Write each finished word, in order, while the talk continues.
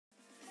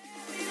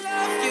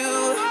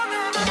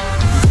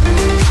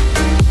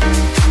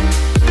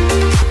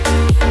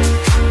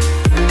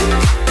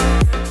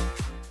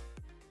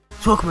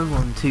So welcome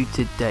everyone to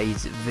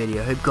today's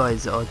video. I hope you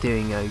guys are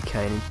doing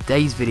okay, and in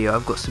today's video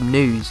I've got some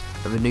news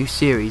of a new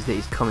series that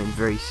is coming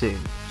very soon.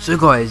 So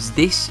guys,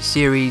 this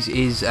series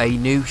is a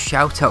new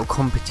shoutout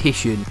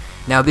competition.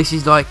 Now this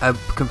is like a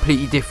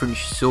completely different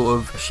sort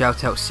of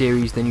shoutout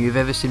series than you've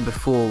ever seen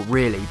before,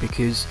 really,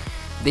 because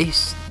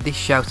this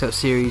shoutout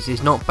series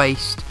is not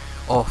based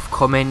off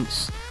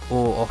comments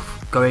or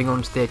off going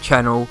onto their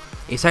channel.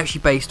 It's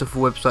actually based off a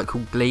website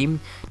called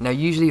Gleam. Now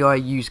usually I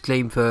use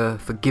Gleam for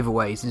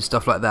giveaways and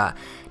stuff like that,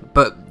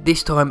 but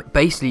this time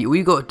basically all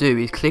you got to do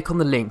is click on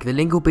the link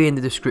will be in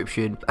the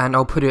description and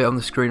I'll put it on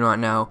the screen right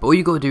now, but all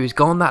you got to do is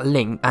go on that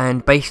link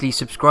and basically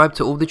subscribe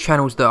to all the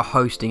channels that are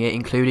hosting it,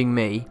 including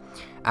me,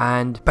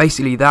 and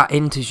basically that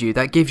enters you,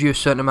 that gives you a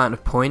certain amount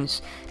of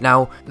points.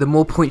 Now the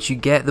more points you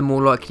get, the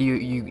more likely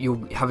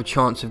you'll have a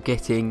chance of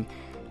getting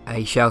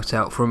a shout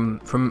out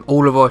from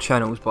all of our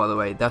channels. By the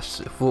way, that's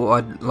what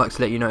I'd like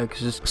to let you know,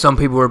 because some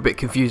people are a bit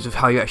confused of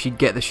how you actually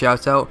get the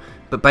shout out.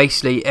 But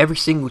basically every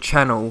single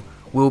channel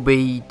will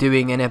be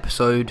doing an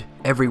episode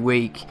every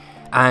week,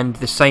 and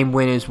the same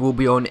winners will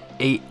be on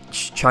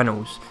each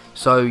channels,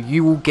 so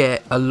you will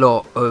get a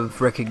lot of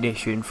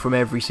recognition from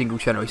every single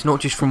channel. It's not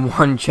just from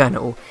one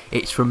channel,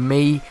 it's from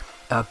me,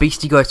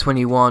 Beastie Guy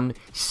 21,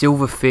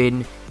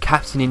 Silverfin,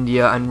 Captain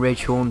India and Reg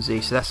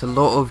Hornsey. So that's a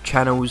lot of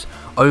channels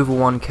over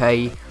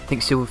 1k. I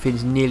think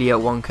Silverfin's nearly at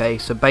 1k,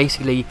 so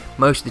basically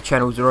most of the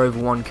channels are over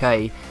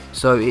 1k,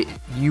 so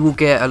you will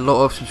get a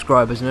lot of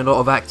subscribers and a lot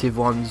of active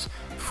ones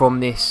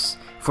from this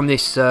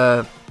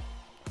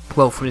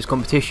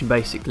competition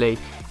basically,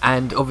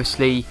 and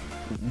obviously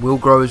we'll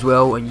grow as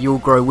well and you'll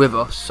grow with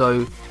us.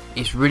 So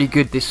it's really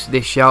good,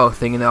 this shout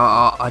thing.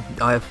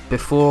 And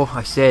before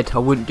I said I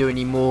wouldn't do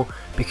any more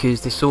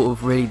because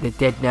they're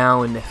dead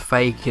now and they're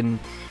fake and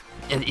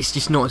it's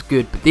just not as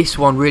good, but this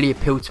one really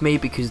appealed to me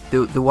because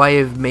the way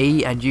of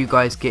me and you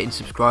guys getting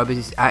subscribers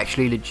is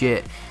actually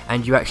legit,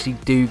 and you actually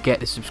do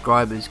get the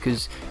subscribers.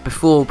 Because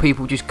before,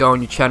 people just go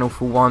on your channel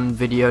for one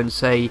video and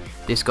say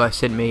this guy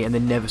sent me and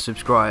then never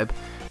subscribe,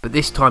 but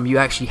this time you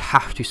actually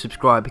have to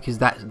subscribe, because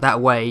that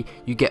way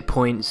you get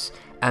points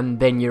and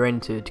then you're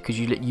entered, because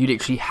you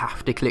literally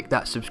have to click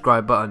that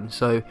subscribe button.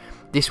 So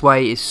this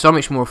way is so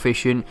much more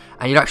efficient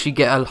and you'll actually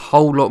get a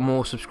whole lot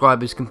more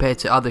subscribers compared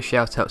to other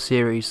shoutout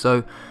series.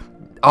 So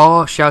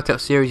our shoutout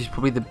series is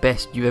probably the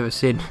best you've ever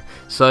seen,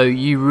 so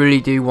you really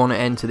do want to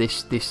enter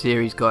this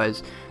series,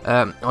 guys.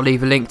 I'll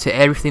leave a link to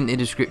everything in the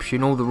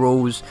description, all the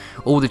rules,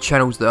 all the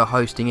channels that are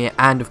hosting it,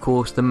 and of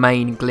course the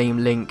main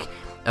Gleam link.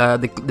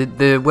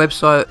 The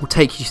website will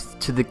take you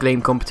to the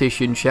Gleam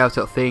competition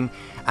shoutout thing,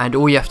 and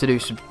all you have to do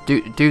is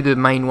do the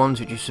main ones,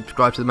 which is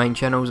subscribe to the main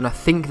channels, and I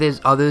think there's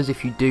others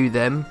if you do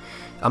them.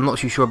 I'm not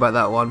too sure about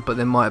that one, but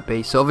there might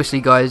be. So obviously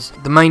guys,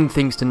 the main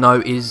things to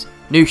know is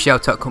new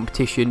shoutout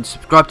competition,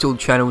 subscribe to all the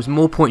channels. The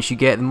more points you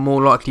get, the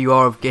more likely you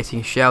are of getting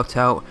a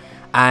shoutout,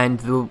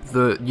 and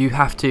you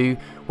have to,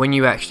 when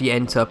you actually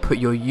enter, put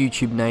your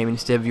YouTube name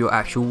instead of your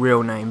actual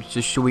real name,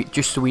 just so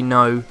we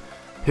know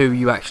who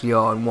you actually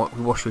are and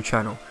what's your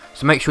channel.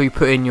 So make sure you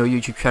put in your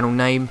YouTube channel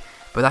name.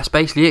 But that's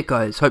basically it,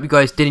 guys. Hope you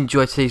guys did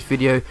enjoy today's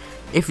video.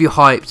 If you're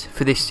hyped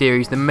for this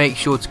series, then make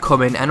sure to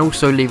comment and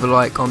also leave a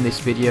like on this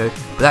video.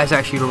 But that's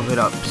actually all of it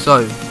up.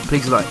 So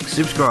please like,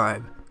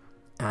 subscribe,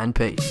 and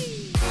peace.